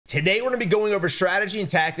Today, we're going to be going over strategy and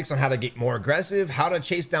tactics on how to get more aggressive, how to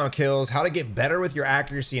chase down kills, how to get better with your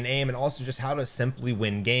accuracy and aim, and also just how to simply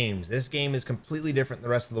win games. This game is completely different than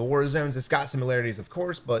the rest of the war zones. It's got similarities, of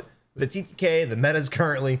course, but the TTK, the metas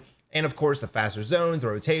currently, and of course the faster zones, the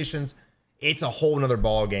rotations, it's a whole nother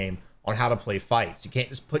ball game on how to play fights. You can't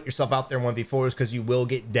just put yourself out there in 1v4s because you will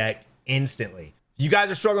get decked instantly. If you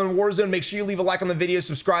guys are struggling in Warzone, make sure you leave a like on the video,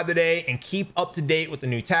 subscribe today, and keep up to date with the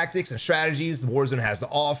new tactics and strategies the Warzone has to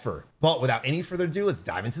offer. But without any further ado, let's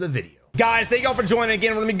dive into the video. Guys, thank y'all for joining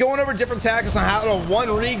again. We're gonna be going over different tactics on how to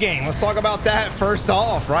one regain. Let's talk about that first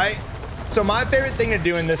off, right? So my favorite thing to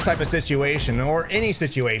do in this type of situation, or any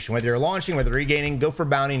situation, whether you're launching, whether regaining, go for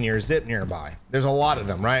bounty near zip nearby. There's a lot of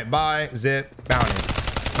them, right? Buy, zip, bounty.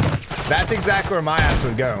 That's exactly where my ass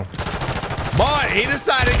would go. But he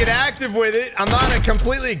decided to get active with it. I'm not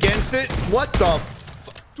completely against it. What the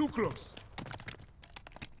f— Too close.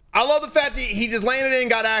 I love the fact that he just landed in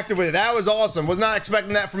and got active with it. That was awesome. Was not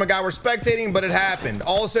expecting that from a guy we're spectating, but it happened.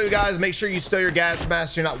 Also, guys, make sure you stow your gas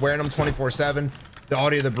masks so you're not wearing them 24/7. The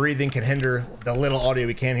audio, the breathing can hinder the little audio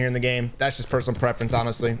we can hear in the game. That's just personal preference,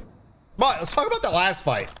 honestly. But let's talk about that last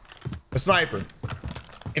fight. The sniper.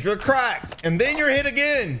 If you're cracked and then you're hit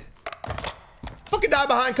again, fucking die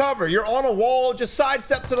behind cover. You're on a wall, just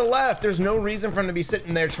sidestep to the left. There's no reason for him to be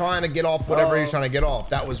sitting there trying to get off whatever he's trying to get off.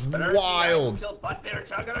 That was wild. Are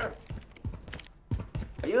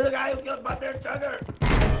you the guy who killed Butler Chugger?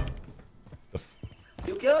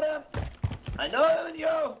 You killed him? I know it was you.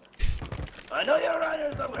 I know you're around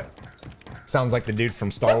here somewhere. Sounds like the dude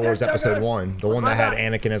from Star Wars Episode 1, the one that had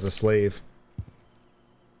Anakin as a slave.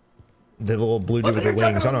 The little blue dude with the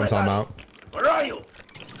wings. I know what I'm talking about. Where are you?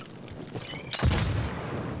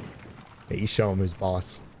 Hey, you show him who's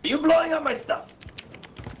boss. Are you blowing up my stuff?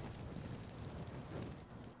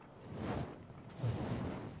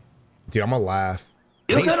 Dude, I'm gonna laugh.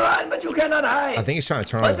 You can run, but you cannot hide. I think he's trying to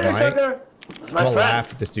turn on his mic. I'm gonna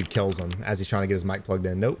laugh if this dude kills him as he's trying to get his mic plugged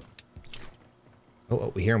in. Nope.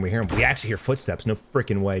 Oh, we hear him. We hear him. We actually hear footsteps. No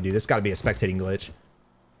freaking way, dude. This got to be a spectating glitch.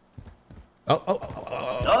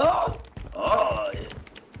 Oh.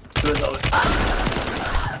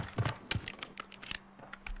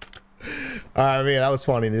 I mean, that was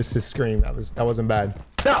funny. This is scream. That wasn't bad.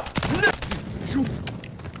 No. Shoot.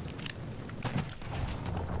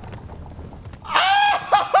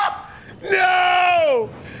 No!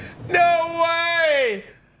 No way!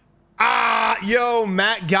 Yo,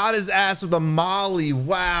 Matt got his ass with a molly.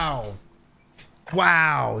 Wow.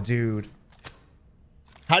 Wow, dude.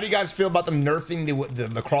 How do you guys feel about them nerfing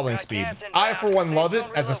the crawling speed? I, for one, love it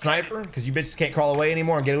as a sniper because you bitches can't crawl away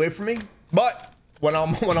anymore and get away from me. But when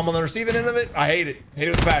I'm on the receiving end of it, I hate it. Hate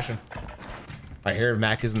it with passion. I hear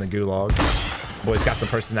Mac is in the gulag. Boy's got some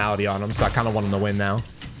personality on him, so I kind of want him to win now.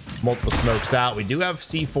 Multiple smokes out. We do have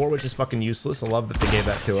C4, which is fucking useless. I love that they gave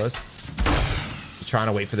that to us. Trying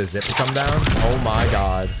to wait for the zip to come down. Oh my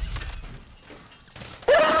god.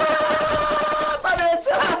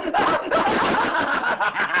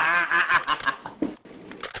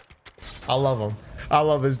 I love him. I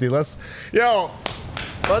love this dude. Let's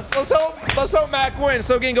hope Mac wins.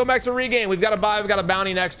 So again, go back to regain. We've got a buy, we've got a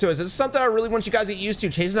bounty next to us. This is something I really want you guys to get used to,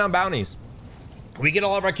 chasing down bounties. We get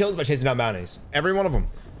all of our kills by chasing down bounties. Every one of them.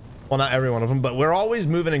 Well, not every one of them, but we're always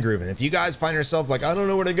moving and grooving. If you guys find yourself like, I don't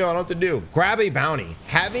know where to go, I don't know what to do, grab a bounty.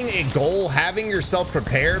 Having a goal, having yourself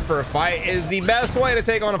prepared for a fight is the best way to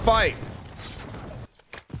take on a fight.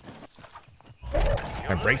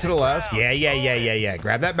 And break to the left. Yeah.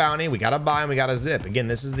 Grab that bounty. We got a buy and we got a zip. Again,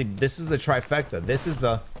 this is the trifecta. This is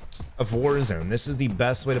the Warzone. This is the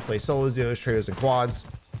best way to play solos, duos, trios, and quads.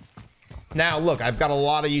 Now, look, I've got a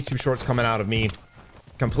lot of YouTube shorts coming out of me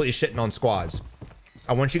completely shitting on squads.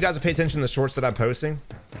 I want you guys to pay attention to the shorts that I'm posting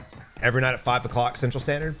every night at 5 o'clock Central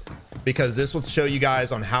Standard, because this will show you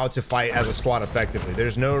guys on how to fight as a squad effectively.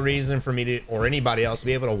 There's no reason for me to, or anybody else, to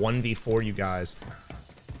be able to 1v4 you guys.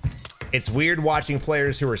 It's weird watching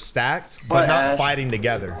players who are stacked but not fighting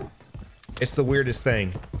together. It's the weirdest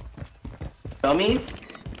thing. Gummies?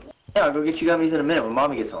 Yeah, I'll go get you gummies in a minute when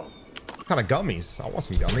mommy gets home. What kind of gummies? I want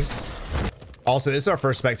some gummies. Also, this is our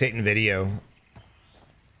first spectating video,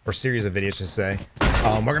 or series of videos, to say.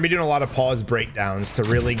 We're gonna be doing a lot of pause breakdowns to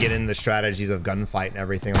really get into the strategies of gunfight and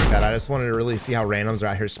everything like that. I just wanted to really see how randoms are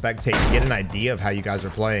out here spectating, get an idea of how you guys are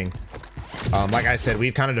playing. Like I said,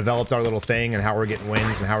 we've kind of developed our little thing and how we're getting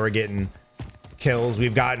wins and how we're getting kills.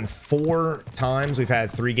 We've gotten 4 times. We've had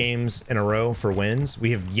 3 games in a row for wins. We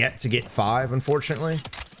have yet to get 5, unfortunately.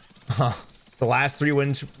 The last 3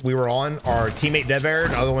 wins we were on, our teammate dev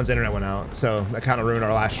aired, the other one's internet went out. So that kind of ruined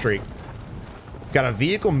our last streak. Got a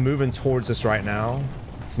vehicle moving towards us right now.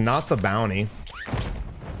 It's not the bounty.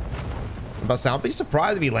 about to say, I'll be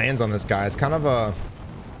surprised if he lands on this guy. It's kind of a...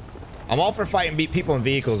 I'm all for fighting beat people in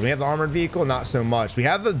vehicles. We have the armored vehicle, not so much. We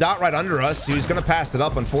have the dot right under us, so he's gonna pass it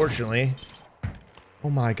up, unfortunately. Oh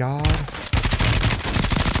my god.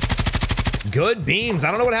 Good beams.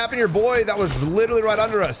 I don't know what happened to your boy. That was literally right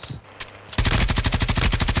under us.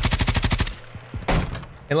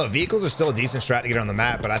 And look, vehicles are still a decent strat to get on the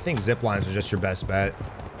map, but I think zip lines are just your best bet.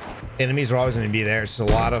 Enemies are always going to be there. It's just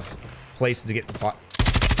a lot of places to get the fire.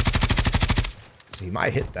 So he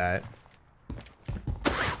might hit that.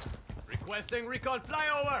 Requesting recon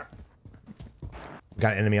flyover.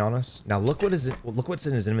 Got an enemy on us. Now look what is it. Look what's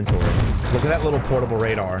in his inventory. Look at that little portable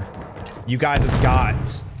radar. You guys have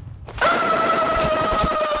got.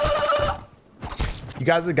 You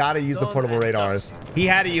guys have got to use the portable radars. He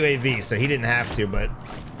had a UAV, so he didn't have to, but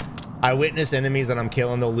I witness enemies that I'm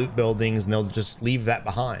killing. They'll loot buildings and they'll just leave that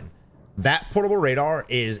behind. That portable radar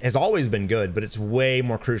has always been good, but it's way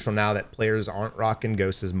more crucial now that players aren't rocking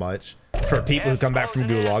ghosts as much. For people who come back from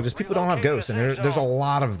Gulag, just people don't have ghosts, and there's a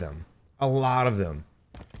lot of them. A lot of them.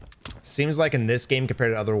 Seems like in this game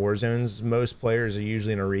compared to other war zones, most players are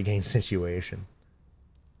usually in a regain situation.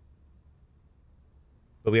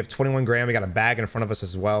 But we have 21 grand. We got a bag in front of us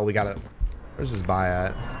as well. We got a... Where's this buy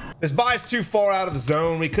at? This buy is too far out of the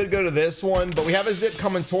zone. We could go to this one, but we have a zip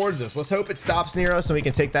coming towards us. Let's hope it stops near us and we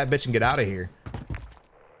can take that bitch and get out of here.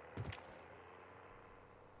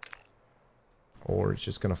 Or it's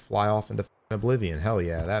just going to fly off into oblivion. Hell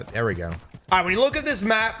yeah. There we go. All right, when you look at this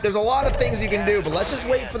map, there's a lot of things you can do, but let's just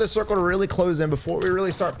wait for the circle to really close in before we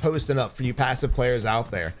really start posting up for you passive players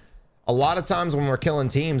out there. A lot of times when we're killing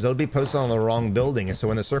teams, they'll be posted on the wrong building. And so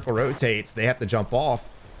when the circle rotates, they have to jump off.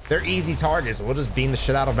 They're easy targets. We'll just beam the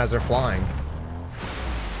shit out of them as they're flying.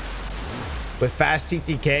 With fast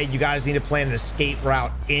TTK, you guys need to plan an escape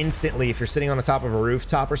route instantly if you're sitting on the top of a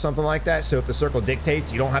rooftop or something like that. So if the circle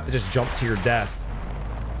dictates, you don't have to just jump to your death.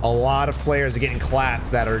 A lot of players are getting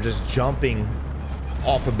clapped that are just jumping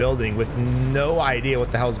off a building with no idea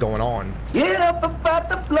what the hell's going on. Get up about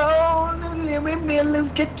the floor and let me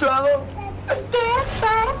lose control.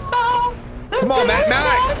 Come on, Matt.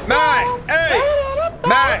 Matt. Hey.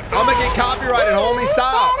 Matt, I'm going to get copyrighted, homie.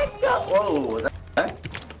 Stop. Whoa.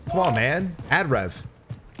 Come on, man. Ad rev.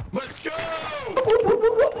 Let's go.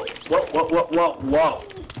 Whoa. All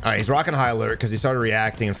right, he's rocking high alert because he started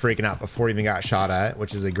reacting and freaking out before he even got shot at,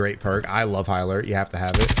 which is a great perk. I love high alert. You have to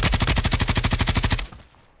have it.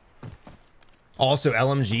 Also,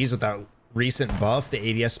 LMGs with that recent buff,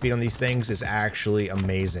 the ADS speed on these things is actually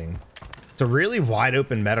amazing. It's a really wide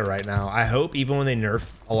open meta right now. I hope even when they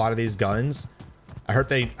nerf a lot of these guns, I hope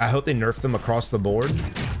they nerf them across the board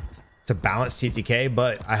to balance TTK,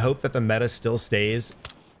 but I hope that the meta still stays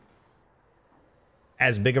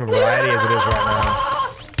as big of a variety as it is right now.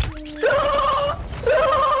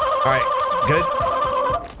 All right, good.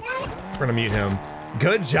 We're gonna mute him.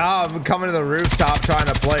 Good job coming to the rooftop trying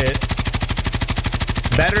to play it.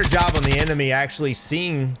 Better job on the enemy actually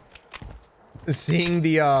seeing the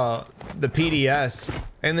PDS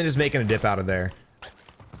and then just making a dip out of there.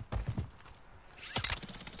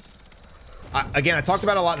 Again, I talked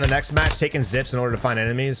about it a lot in the next match, taking zips in order to find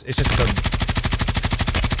enemies. It's just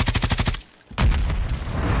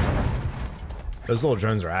those little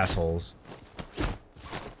drones are assholes.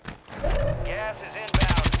 Gas is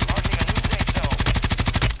inbound. Marking a new safe zone.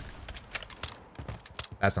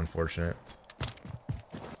 That's unfortunate.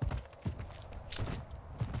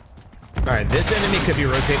 All right, this enemy could be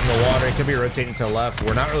rotating the water. It could be rotating to the left.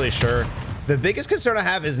 We're not really sure. The biggest concern I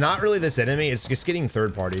have is not really this enemy. It's just getting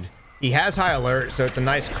third-partied. He has high alert, so it's a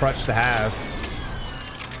nice crutch to have.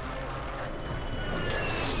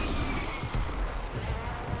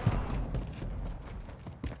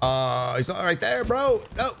 He's all right there, bro.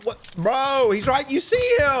 No, what, bro? He's right. You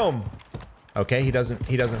see him? Okay, he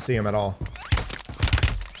doesn't see him at all.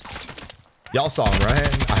 Y'all saw him,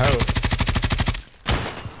 right? I hope.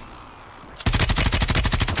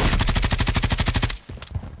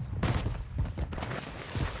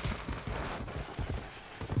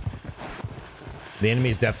 The enemy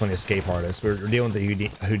is definitely an escape artist. We're dealing with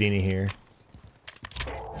the Houdini here.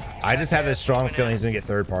 I just have this strong feeling he's gonna get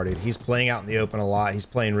third partied. He's playing out in the open a lot. He's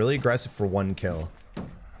playing really aggressive for one kill.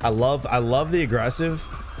 I love the aggressive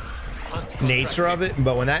nature of it,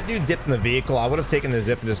 but when that dude dipped in the vehicle, I would have taken the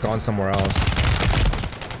zip and just gone somewhere else.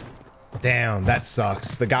 Damn, that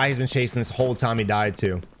sucks. The guy he's been chasing this whole time he died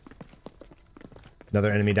to.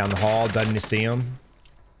 Another enemy down the hall. Doesn't you see him?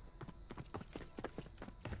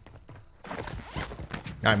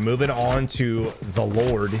 All right, moving on to the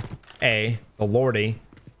Lord. The Lordy.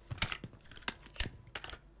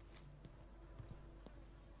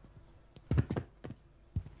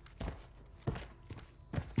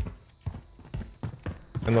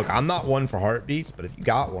 And look, I'm not one for heartbeats, but if you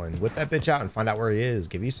got one, whip that bitch out and find out where he is.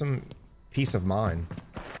 Give you some peace of mind.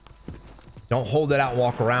 Don't hold it out and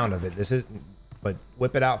walk around of it. But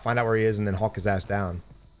whip it out, find out where he is, and then hawk his ass down.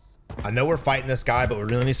 I know we're fighting this guy, but we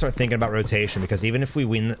really need to start thinking about rotation, because even if we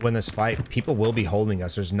win this fight, people will be holding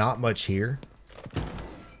us. There's not much here.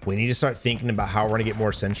 We need to start thinking about how we're going to get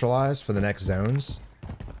more centralized for the next zones.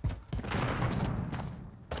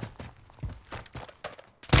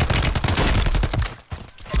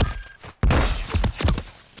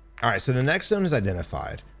 All right, so the next zone is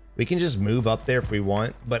identified. We can just move up there if we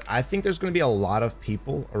want, but I think there's going to be a lot of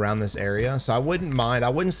people around this area. So I wouldn't mind, I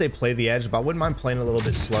wouldn't say play the edge, but I wouldn't mind playing a little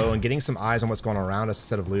bit slow and getting some eyes on what's going on around us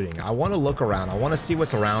instead of looting. I want to look around. I want to see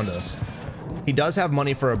what's around us. He does have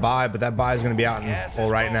money for a buy, but that buy is going to be out in,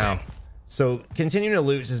 well, right now. So continuing to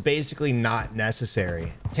loot is basically not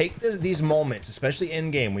necessary. Take these moments, especially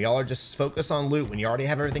in game, we all are just focused on loot when you already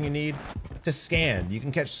have everything you need, to scan. You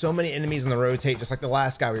can catch so many enemies on the rotate, just like the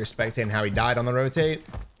last guy we were spectating, how he died on the rotate.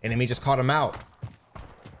 Enemy just caught him out.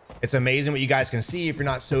 It's amazing what you guys can see if you're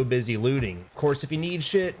not so busy looting. Of course, if you need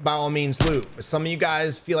shit, by all means loot. But some of you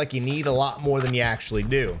guys feel like you need a lot more than you actually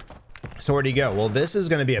do. So where do you go? Well, this is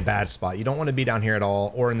going to be a bad spot. You don't want to be down here at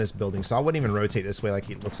all or in this building. So I wouldn't even rotate this way like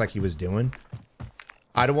he looks like he was doing.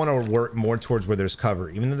 I'd want to work more towards where there's cover.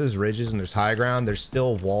 Even though there's ridges and there's high ground, there's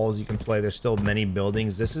still walls you can play. There's still many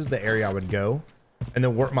buildings. This is the area I would go and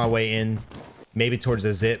then work my way in. Maybe towards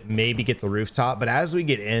the zip, maybe get the rooftop. But as we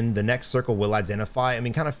get in, the next circle will identify and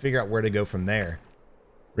we kind of figure out where to go from there.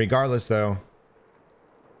 Regardless, though,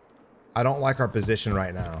 I don't like our position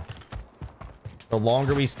right now. The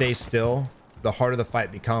longer we stay still, the harder the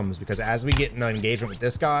fight becomes, because as we get in an engagement with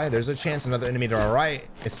this guy, there's a chance another enemy to our right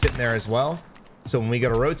is sitting there as well. So when we go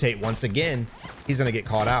to rotate once again, he's going to get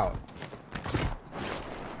caught out.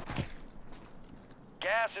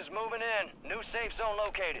 Gas is moving in. New safe zone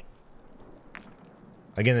located.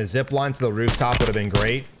 Again, the zip line to the rooftop would have been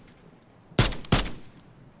great.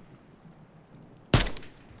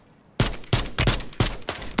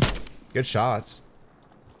 Good shots.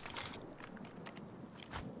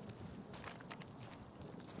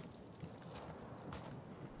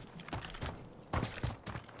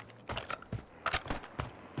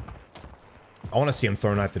 I want to see him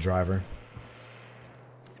throw a knife the driver.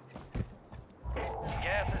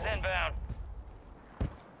 Gas is inbound.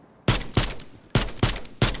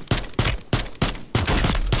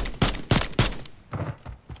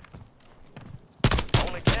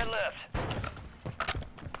 Only 10 left.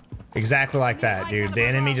 Exactly like that, dude. The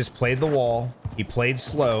enemy just played the wall. He played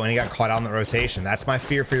slow and he got caught out in the rotation. That's my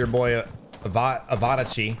fear for your boy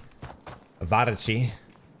Avadachi. Avadachi.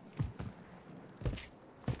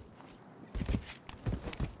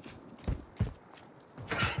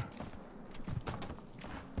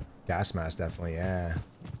 Gas mask, definitely, yeah.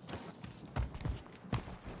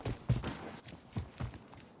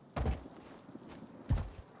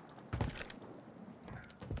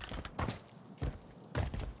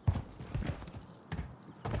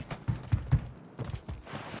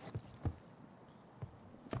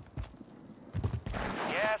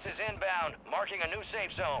 Gas is inbound, marking a new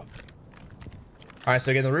safe zone. All right,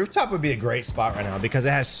 so again, the rooftop would be a great spot right now because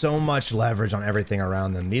it has so much leverage on everything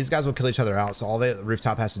around them. These guys will kill each other out, so all the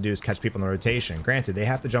rooftop has to do is catch people in the rotation. Granted, they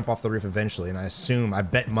have to jump off the roof eventually, and I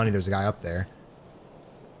bet money there's a guy up there.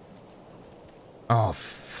 Oh,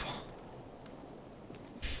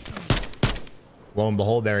 lo and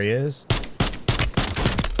behold, there he is.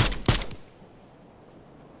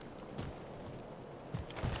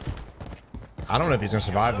 I don't know if he's gonna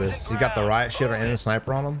survive this. He got the riot shield and the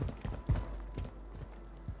sniper on him.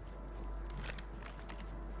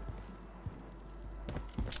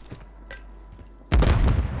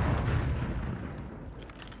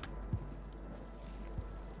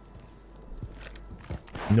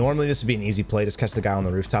 Normally this would be an easy play, just catch the guy on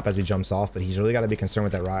the rooftop as he jumps off, but he's really got to be concerned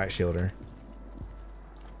with that riot shielder.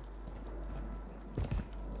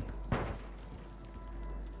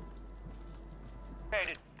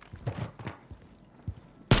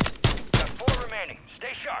 Got 4 remaining.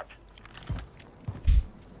 Stay sharp.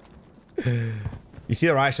 You see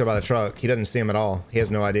the riot shield by the truck. He doesn't see him at all. He has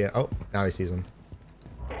no idea. Oh, now he sees him.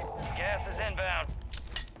 Gas is inbound.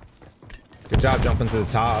 Good job jumping to the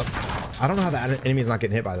top. I don't know how that enemy's not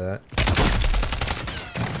getting hit by that.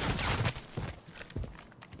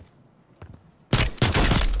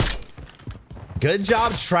 Good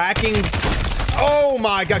job tracking. Oh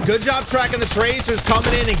my God. Good job tracking the tracers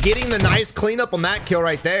coming in and getting the nice cleanup on that kill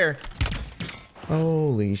right there.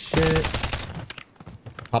 Holy shit.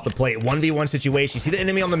 Pop the plate. 1v1 situation. You see the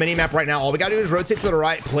enemy on the mini map right now. All we gotta do is rotate to the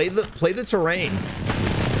right. Play the terrain.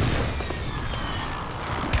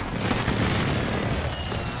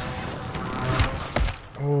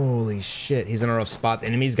 Holy shit, he's in a rough spot. The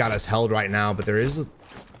enemy's got us held right now, but there's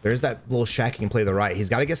that little shack he can play to the right. He's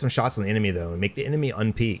got to get some shots on the enemy though and make the enemy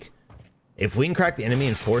unpeak. If we can crack the enemy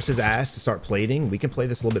and force his ass to start plating, we can play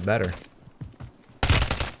this a little bit better.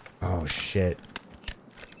 Oh shit.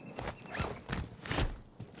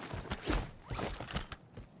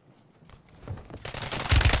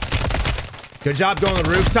 Good job going to the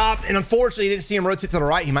rooftop. And unfortunately, you didn't see him rotate to the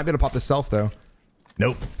right. He might be able to pop this self though.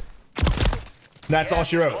 Nope. That's all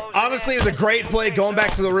she wrote. Honestly, it was a great play going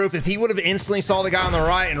back to the roof. If he would have instantly saw the guy on the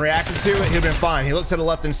right and reacted to it, he'd have been fine. He looked to the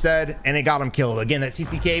left instead, and it got him killed. Again, that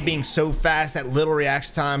TTK being so fast, that little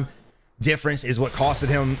reaction time difference is what costed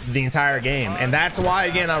him the entire game. And that's why,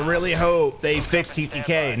 again, I really hope they fix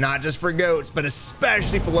TTK, not just for GOATs, but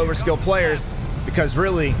especially for lower skill players, because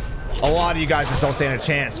really, a lot of you guys just don't stand a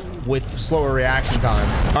chance with slower reaction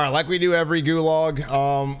times. All right, like we do every gulag.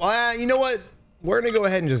 Well, you know what? We're gonna go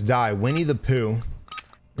ahead and just die. Winnie the Pooh. I'm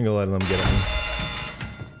gonna let them get him.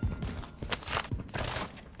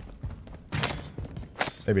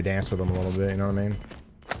 Maybe dance with him a little bit, you know what I mean?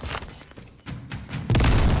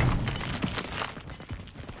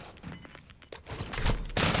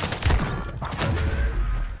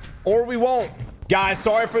 Or we won't. Guys,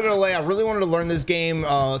 sorry for the delay. I really wanted to learn this game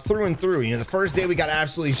through and through. You know, the first day we got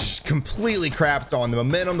absolutely completely crapped on. The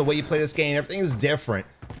momentum, the way you play this game, everything is different.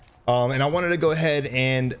 And I wanted to go ahead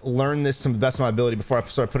and learn this to the best of my ability before I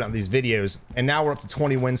started putting out these videos. And now we're up to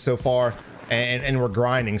 20 wins so far, and we're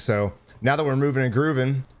grinding. So now that we're moving and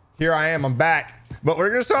grooving, here I am, I'm back. But we're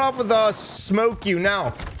gonna start off with Smoke You.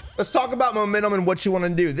 Now, let's talk about momentum and what you want to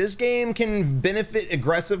do. This game can benefit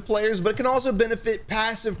aggressive players, but it can also benefit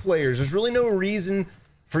passive players. There's really no reason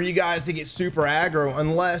for you guys to get super aggro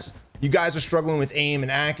unless you guys are struggling with aim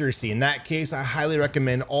and accuracy. In that case, I highly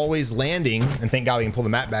recommend always landing, and thank God we can pull the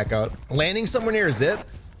map back up, landing somewhere near a zip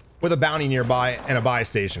with a bounty nearby and a buy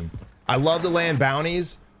station. I love to land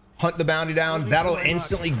bounties, hunt the bounty down. That'll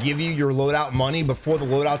instantly give you your loadout money before the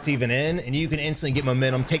loadout's even in, and you can instantly get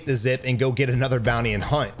momentum, take the zip, and go get another bounty and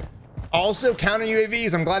hunt. Also, counter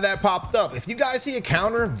UAVs, I'm glad that popped up. If you guys see a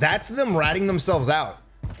counter, that's them ratting themselves out.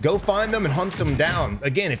 Go find them and hunt them down.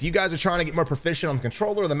 Again, if you guys are trying to get more proficient on the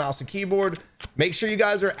controller or the mouse and keyboard, make sure you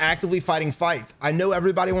guys are actively fighting fights. I know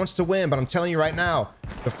everybody wants to win, but I'm telling you right now,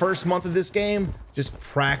 the first month of this game, just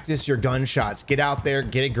practice your gunshots. Get out there,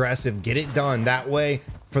 get aggressive, get it done. That way,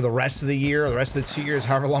 for the rest of the year or the rest of the 2 years,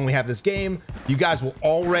 however long we have this game, you guys will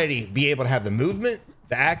already be able to have the movement,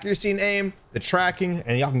 the accuracy and aim, the tracking,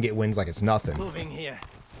 and y'all can get wins like it's nothing. Moving here.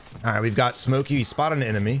 All right, we've got Smokey. He spotted an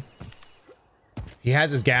enemy. He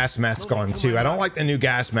has his gas mask on too. I don't like the new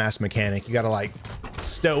gas mask mechanic. You gotta like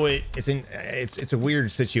stow it. It's a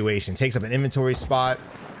weird situation. It takes up an inventory spot.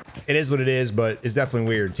 It is what it is, but it's definitely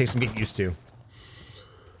weird. It takes some getting used to.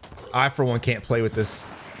 I for one can't play with this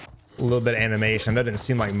little bit of animation. That didn't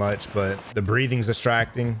seem like much, but the breathing's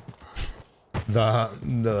distracting. The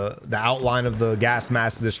outline of the gas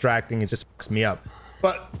mask is distracting. It just fucks me up.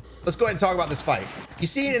 But let's go ahead and talk about this fight. You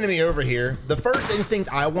see an enemy over here. The first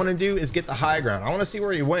instinct I want to do is get the high ground. I want to see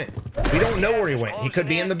where he went. We don't know where he went. He could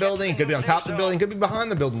be in the building. He could be on top of the building. He could be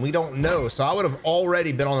behind the building. We don't know. So I would have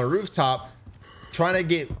already been on the rooftop trying to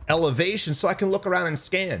get elevation so I can look around and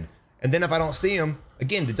scan. And then if I don't see him,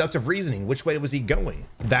 again, deductive reasoning, which way was he going?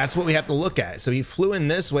 That's what we have to look at. So he flew in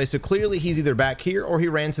this way. So clearly he's either back here or he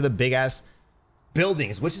ran to the big ass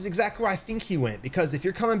buildings, which is exactly where I think he went. Because if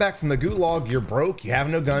you're coming back from the gulag, you're broke, you have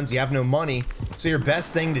no guns, you have no money. So your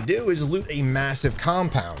best thing to do is loot a massive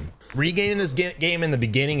compound. Regaining this game in the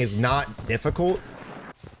beginning is not difficult.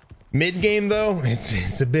 Mid game though,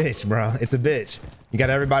 it's a bitch, bro. It's a bitch. You got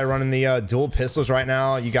everybody running the dual pistols right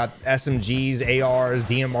now. You got SMGs, ARs,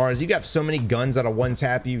 DMRs. You got so many guns that'll one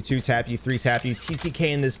tap you, two tap you, three tap you.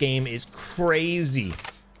 TTK in this game is crazy,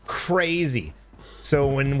 crazy. So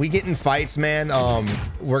when we get in fights, man,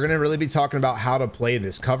 we're gonna really be talking about how to play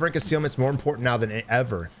this. Cover and concealment's more important now than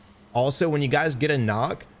ever. Also, when you guys get a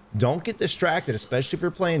knock, don't get distracted, especially if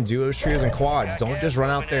you're playing duos, trios, and quads. Don't just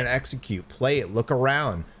run out there and execute. Play it, look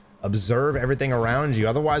around, observe everything around you.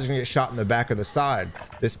 Otherwise, you're gonna get shot in the back or the side.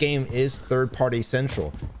 This game is third-party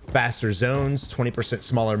central. Faster zones, 20%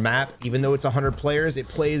 smaller map. Even though it's 100 players, it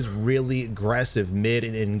plays really aggressive mid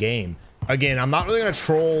and in game. Again, I'm not really gonna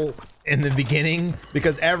troll in the beginning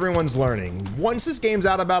because everyone's learning. Once this game's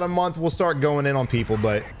out about a month, we'll start going in on people,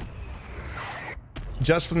 but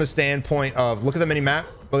just from the standpoint of look at the mini map,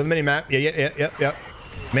 look at the mini map. Yep.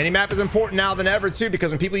 Mini map is important now than ever too, because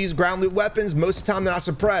when people use ground loot weapons, most of the time they're not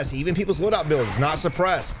suppressed. Even people's loadout builds not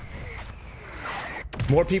suppressed.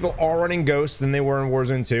 More people are running ghosts than they were in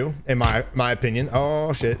Warzone 2, in my opinion.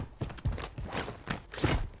 Oh shit.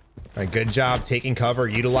 All right, good job taking cover,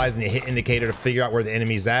 utilizing the hit indicator to figure out where the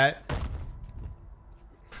enemy's at.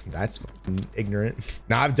 That's ignorant.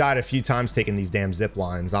 Now, I've died a few times taking these damn zip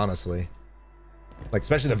lines, honestly. Like,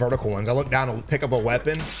 especially the vertical ones. I look down to pick up a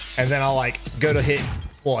weapon, and then I'll like go to hit,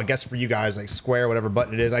 well, I guess for you guys, like square, whatever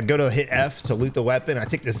button it is. I'd go to hit F to loot the weapon. I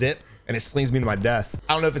take the zip, and it slings me to my death.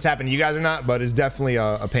 I don't know if it's happened to you guys or not, but it's definitely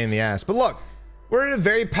a pain in the ass. But look, we're in a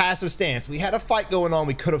very passive stance. We had a fight going on.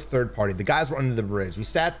 We could have third party. The guys were under the bridge. We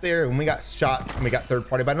sat there, and we got shot, and we got third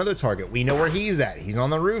party by another target. We know where he's at. He's on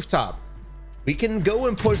the rooftop. We can go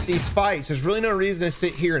and push these fights. There's really no reason to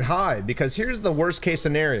sit here and hide, because here's the worst case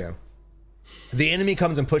scenario. The enemy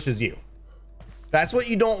comes and pushes you. That's what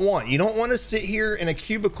you don't want. You don't want to sit here in a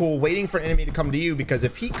cubicle waiting for an enemy to come to you, because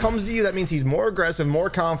if he comes to you, that means he's more aggressive, more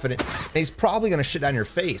confident, and he's probably going to shit down your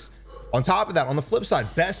face. On top of that, on the flip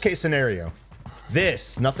side, best case scenario,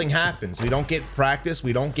 nothing happens. We don't get practice.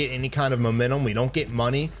 We don't get any kind of momentum. We don't get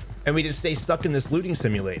money, and we just stay stuck in this looting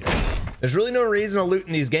simulator. There's really no reason to loot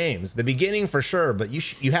in these games. The beginning for sure, but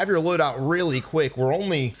you have your loadout really quick. We're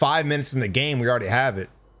only 5 minutes in the game. We already have it.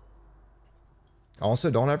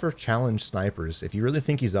 Also, don't ever challenge snipers. If you really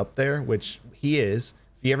think he's up there, which he is,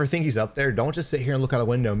 if you ever think he's up there, don't just sit here and look out a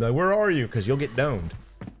window and be like, where are you? Because you'll get domed.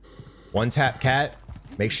 One tap cat.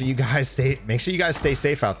 Make sure you guys stay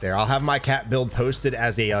safe out there. I'll have my cat build posted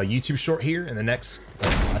as a YouTube short here in the next,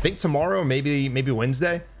 I think tomorrow, maybe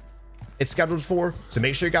Wednesday. It's scheduled for, so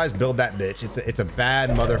make sure you guys build that bitch. It's a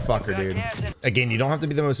bad motherfucker, dude. Again, you don't have to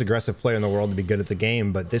be the most aggressive player in the world to be good at the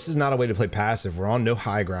game, but this is not a way to play passive. We're on no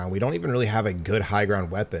high ground. We don't even really have a good high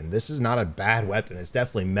ground weapon. This is not a bad weapon. It's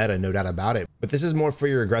definitely meta, no doubt about it, but this is more for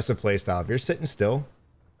your aggressive play style. If you're sitting still.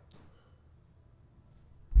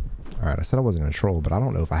 All right, I said I wasn't gonna troll, but I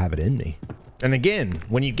don't know if I have it in me. And again,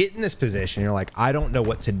 when you get in this position, you're like, I don't know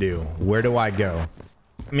what to do. Where do I go?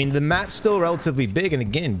 I mean, the map's still relatively big, and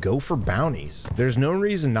again, go for bounties. There's no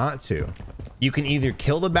reason not to. You can either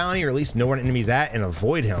kill the bounty or at least know where an enemy's at and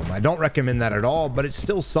avoid him. I don't recommend that at all, but it's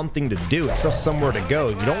still something to do. It's still somewhere to go.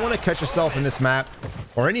 You don't want to catch yourself in this map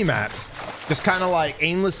or any maps just kind of like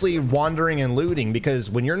aimlessly wandering and looting, because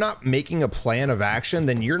when you're not making a plan of action,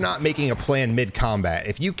 then you're not making a plan mid-combat.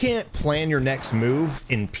 If you can't plan your next move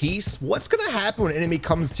in peace, what's going to happen when an enemy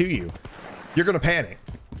comes to you? You're going to panic.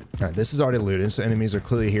 All right, this is already looted, so enemies are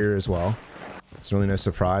clearly here as well. It's really no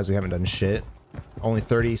surprise. We haven't done shit. Only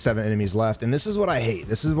 37 enemies left, and this is what I hate.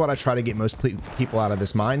 This is what I try to get most people out of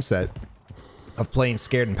this mindset of playing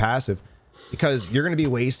scared and passive, because you're going to be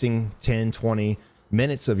wasting 10, 20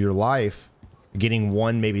 minutes of your life getting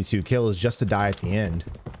 1, maybe 2 kills just to die at the end.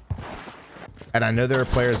 And I know there are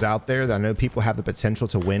players out there that I know people have the potential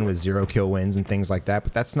to win with 0 kill wins and things like that,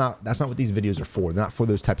 but that's not what these videos are for. They're not for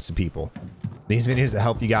those types of people. These videos that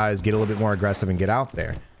help you guys get a little bit more aggressive and get out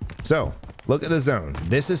there. So look at the zone.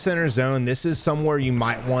 This is center zone. This is somewhere you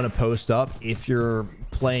might want to post up if you're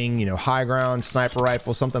playing, you know, high ground, sniper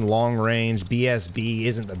rifle, something long range. BSB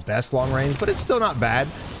isn't the best long range, but it's still not bad.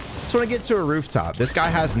 Just want to get to a rooftop. This guy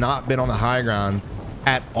has not been on the high ground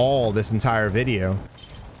at all this entire video.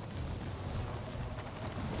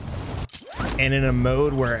 And in a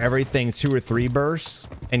mode where everything 2 or 3 bursts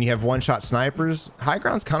and you have one-shot snipers, high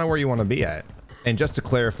ground's kind of where you want to be at. And just to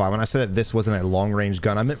clarify, when I said that this wasn't a long-range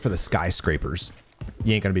gun, I meant for the skyscrapers.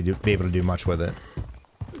 You ain't gonna be able to do much with it.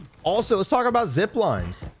 Also, let's talk about zip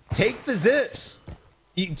lines. Take the zips.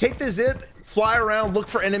 You take the zip, fly around, look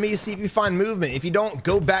for enemies, see if you find movement. If you don't,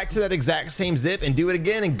 go back to that exact same zip and do it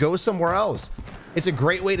again and go somewhere else. It's a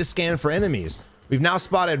great way to scan for enemies. We've now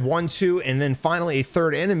spotted 1, 2, and then finally a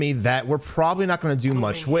third enemy that we're probably not going to do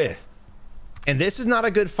much with. And this is not a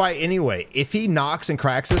good fight anyway. If he knocks and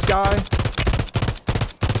cracks this guy,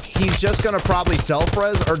 he's just going to probably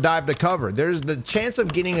self-res or dive to cover. There's the chance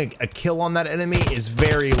of getting a kill on that enemy is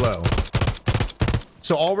very low.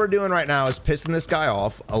 So all we're doing right now is pissing this guy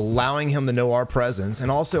off, allowing him to know our presence.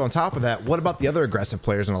 And also on top of that, what about the other aggressive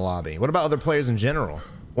players in the lobby? What about other players in general?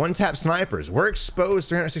 One-tap snipers. We're exposed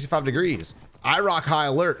 365 degrees. I rock high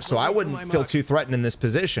alert, so I wouldn't feel too threatened in this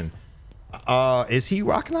position. Is he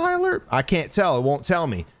rocking high alert? I can't tell. It won't tell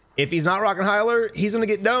me. If he's not rocking high alert, he's gonna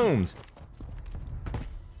get domed.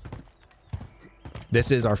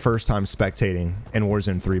 This is our first time spectating in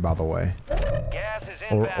Warzone 3, by the way.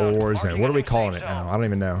 Or Warzone. What are we calling it now? I don't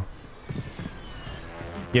even know.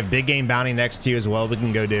 You have big game bounty next to you as well. We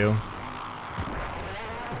can go do.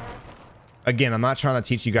 Again, I'm not trying to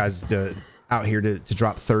teach you guys to out here to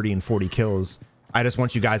drop 30 and 40 kills. I just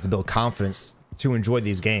want you guys to build confidence to enjoy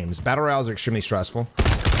these games. Battle royales are extremely stressful.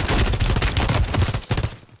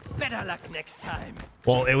 Better luck next time.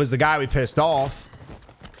 Well, it was the guy we pissed off.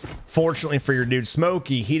 Fortunately for your dude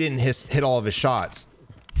Smokey, he didn't hit all of his shots.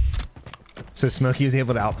 So Smokey was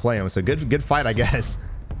able to outplay him. So good fight, I guess.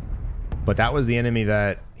 But that was the enemy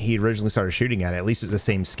that he originally started shooting at. At least it was the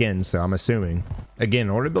same skin, so I'm assuming. Again,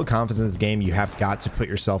 in order to build confidence in this game, you have got to put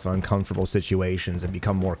yourself in uncomfortable situations and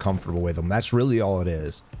become more comfortable with them. That's really all it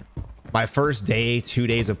is. My first day, 2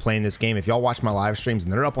 days of playing this game, if y'all watch my live streams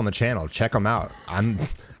and they're up on the channel, check them out.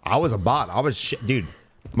 I was a bot. Dude,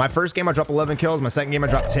 my first game I dropped 11 kills. My second game I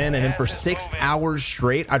dropped 10. And then for 6 hours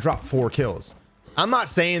straight, I dropped 4 kills. I'm not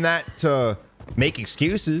saying that to make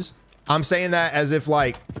excuses. I'm saying that as if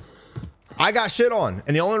like, I got shit on.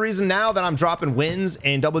 And the only reason now that I'm dropping wins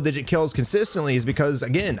and double-digit kills consistently is because,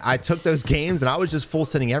 again, I took those games and I was just full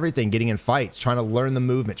sending everything, getting in fights, trying to learn the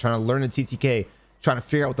movement, trying to learn the TTK, trying to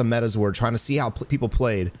figure out what the metas were, trying to see how people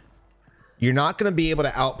played. You're not going to be able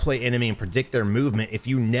to outplay enemy and predict their movement if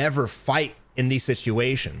you never fight in these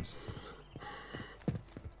situations.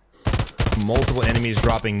 Multiple enemies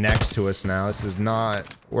dropping next to us now. This is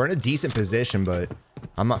not... We're in a decent position, but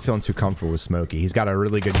I'm not feeling too comfortable with Smokey. He's got a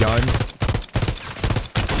really good gun.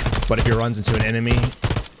 But if he runs into an enemy,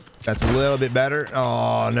 that's a little bit better.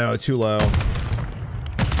 Oh, no, too low.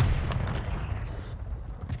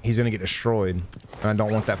 He's going to get destroyed. And I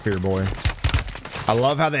don't want that for your boy. I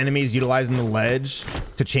love how the enemy is utilizing the ledge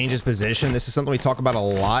to change his position. This is something we talk about a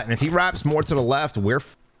lot. And if he wraps more to the left,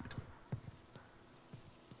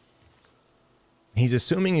 he's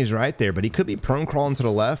assuming he's right there, but he could be prone crawling to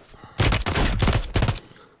the left.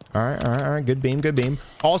 All right. Good beam, good beam.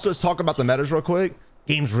 Also, let's talk about the metas real quick.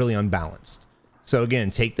 Game's really unbalanced. So again,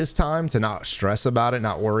 take this time to not stress about it,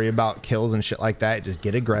 not worry about kills and shit like that. Just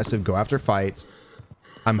get aggressive, go after fights.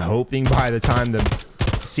 I'm hoping by the time the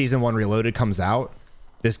Season 1 Reloaded comes out,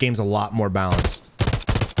 this game's a lot more balanced.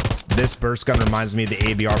 This burst gun reminds me of the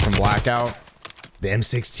ABR from Blackout, the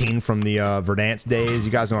M16 from the Verdansk days.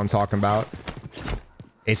 You guys know what I'm talking about.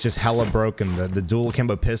 It's just hella broken. The dual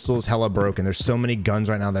akimbo pistols, hella broken. There's so many guns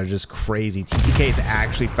right now that are just crazy. TTK is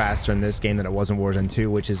actually faster in this game than it was in Warzone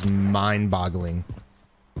 2, which is mind-boggling.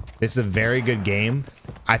 This is a very good game.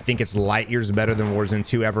 I think it's light years better than Warzone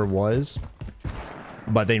 2 ever was.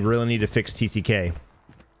 But they really need to fix TTK.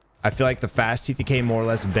 I feel like the fast TTK more or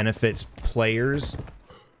less benefits players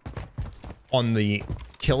on the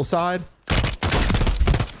kill side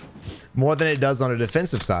more than it does on a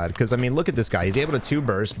defensive side. Because, I mean, look at this guy. He's able to 2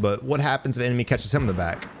 burst, but what happens if an enemy catches him in the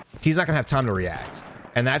back? He's not going to have time to react.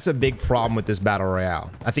 And that's a big problem with this Battle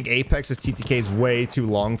Royale. I think Apex's TTK is way too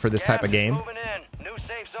long for this type of game.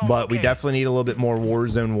 But we definitely need a little bit more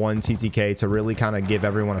Warzone 1 TTK to really kind of give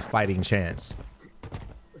everyone a fighting chance.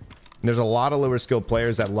 There's a lot of lower skilled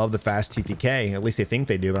players that love the fast TTK. At least they think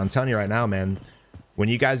they do. But I'm telling you right now, man, when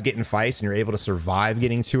you guys get in fights and you're able to survive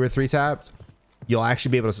getting 2 or 3 tapped, you'll actually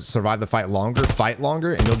be able to survive the fight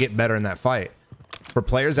longer, and you'll get better in that fight. For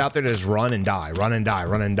players out there to just run and die, run and die,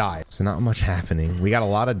 run and die. So not much happening. We got a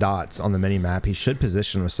lot of dots on the mini map. He should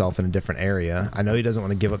position himself in a different area. I know he doesn't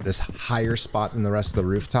want to give up this higher spot than the rest of the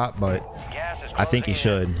rooftop, but I think he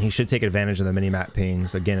should. He should take advantage of the mini map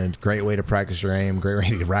pings. Again, a great way to practice your aim, great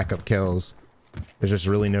way to rack up kills. There's just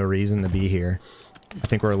really no reason to be here. I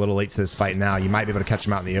think we're a little late to this fight now. You might be able to catch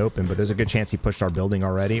him out in the open, but there's a good chance he pushed our building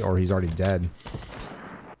already, or he's already dead.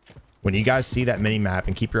 When you guys see that mini-map,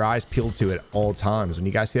 and keep your eyes peeled to it at all times, when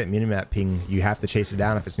you guys see that mini-map ping, you have to chase it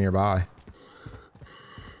down if it's nearby.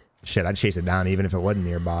 Shit, I'd chase it down even if it wasn't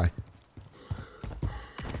nearby.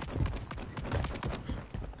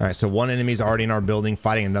 Alright, so one enemy's already in our building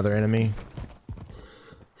fighting another enemy.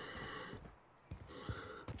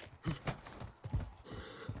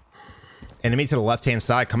 Enemy to the left-hand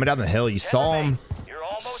side coming down the hill. You saw him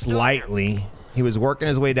slightly. He was working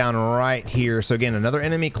his way down right here. So again, another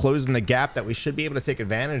enemy closing the gap that we should be able to take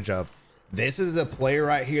advantage of. This is a player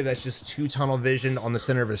right here that's just too tunnel visioned on the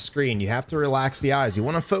center of his screen. You have to relax the eyes. You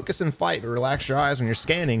want to focus and fight, but relax your eyes when you're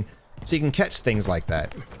scanning so you can catch things like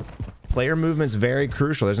that. Player movement's very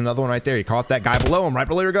crucial. There's another one right there. You caught that guy below him, right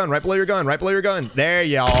below your gun, right below your gun, right below your gun. There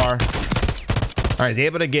you are. All right, he's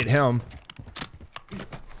able to get him.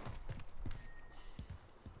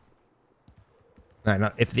 All right,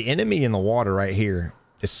 now, if the enemy in the water right here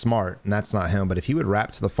is smart, and that's not him, but if he would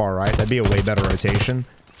wrap to the far right, that'd be a way better rotation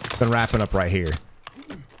than wrapping up right here.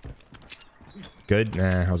 Good?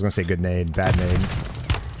 Nah, I was going to say good nade. Bad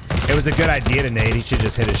nade. It was a good idea to nade. He should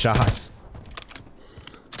just hit his shots.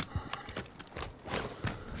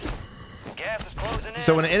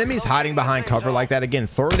 So when an enemy's hiding behind cover like that, again,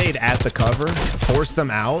 throw a nade at the cover, force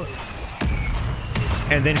them out,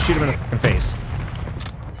 and then shoot them in the face.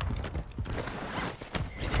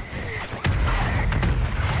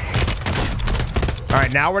 All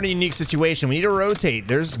right, now we're in a unique situation. We need to rotate.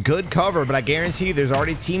 There's good cover, but I guarantee you there's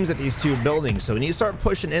already teams at these two buildings. So we need to start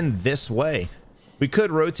pushing in this way. We could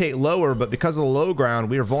rotate lower, but because of the low ground,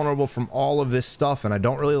 we are vulnerable from all of this stuff, and I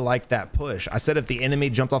don't really like that push. I said if the enemy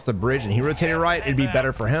jumped off the bridge and he rotated right, it'd be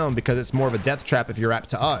better for him because it's more of a death trap if you're up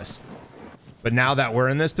to us. But now that we're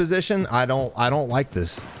in this position, I don't like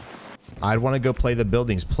this. I'd want to go play the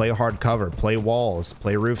buildings, play hard cover, play walls,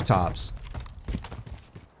 play rooftops.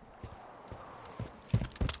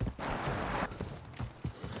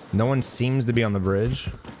 No one seems to be on the bridge,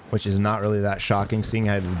 which is not really that shocking, seeing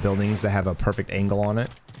how the buildings that have a perfect angle on it.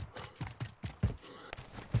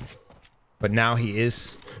 But now he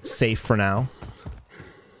is safe for now.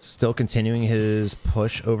 Still continuing his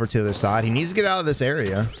push over to the other side. He needs to get out of this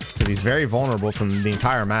area because he's very vulnerable from the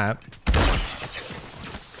entire map.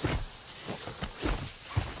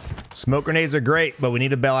 Smoke grenades are great, but we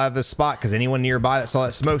need to bail out of this spot because anyone nearby that saw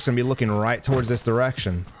that smoke's gonna be looking right towards this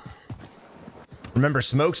direction. Remember,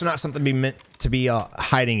 smokes are not something to be meant to be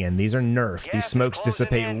hiding in. These are nerfed. These smokes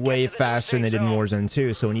dissipate way faster than they did in Warzone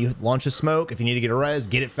 2. So when you launch a smoke, if you need to get a res,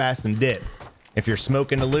 get it fast and dip. If you're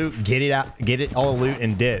smoking the loot, get it out, get it all loot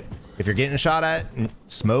and dip. If you're getting a shot at,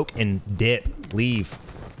 smoke and dip, leave.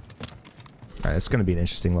 All right, it's going to be an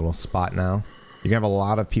interesting little spot now. You're gonna have a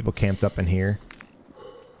lot of people camped up in here.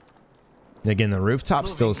 Again, the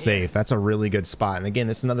rooftop's still safe. That's a really good spot. And again,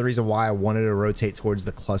 this is another reason why I wanted to rotate towards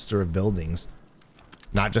the cluster of buildings.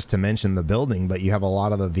 Not just to mention the building, but you have a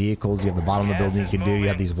lot of the vehicles. You have the bottom of the building you can do. You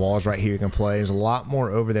have these walls right here you can play. There's a lot more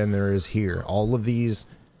over there than there is here. All of these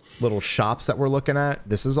little shops that we're looking at,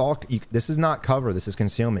 this is all. This is not cover. This is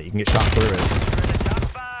concealment. You can get shot through it.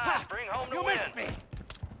 You missed me.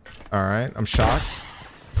 All right, I'm shocked.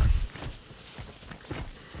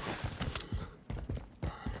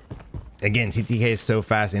 Again, TTK is so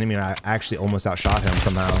fast. Enemy, I actually almost outshot him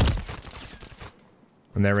somehow.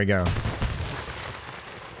 And there we go.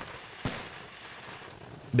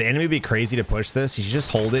 The enemy would be crazy to push this. He should just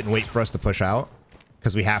hold it and wait for us to push out.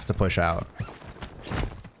 Because we have to push out.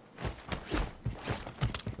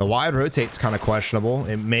 The wide rotate's kind of questionable.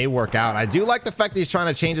 It may work out. I do like the fact that he's trying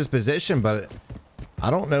to change his position, but I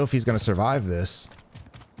don't know if he's going to survive this.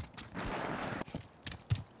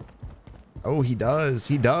 Oh, he does.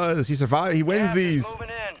 He does. He survived. He wins these. Moving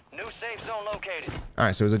in. New safe zone located. All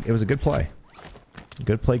right, so it was a good play.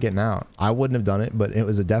 Good play getting out. I wouldn't have done it, but it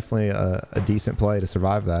was definitely a decent play to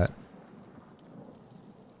survive that.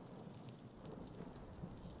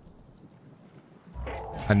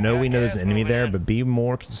 I know we know there's an enemy there, but be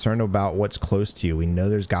more concerned about what's close to you. We know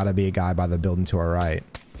there's got to be a guy by the building to our right.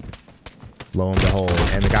 Lo and behold.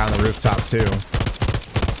 And the guy on the rooftop too.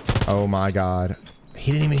 Oh my God.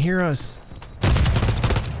 He didn't even hear us.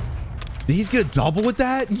 Did he get a double with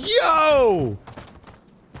that? Yo!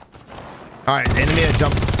 All right, the enemy that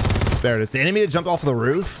jumped, there it is. The enemy that jumped off the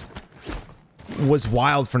roof was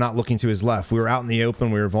wild for not looking to his left. We were out in the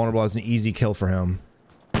open. We were vulnerable. It was an easy kill for him.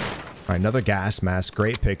 All right, another gas mask.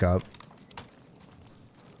 Great pickup.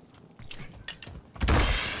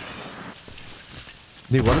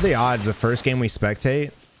 Dude, what are the odds the first game we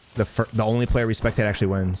spectate, the only player we spectate actually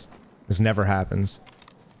wins? This never happens.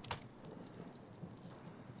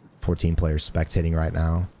 14 players spectating right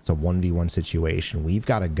now. It's a 1v1 situation. We've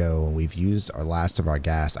got to go, and we've used our last of our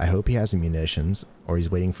gas. I hope he has munitions, or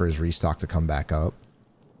he's waiting for his restock to come back up.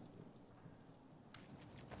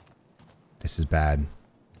 This is bad.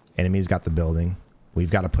 Enemy's got the building.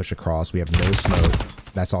 We've got to push across. We have no smoke.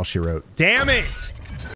 That's all she wrote. Damn it!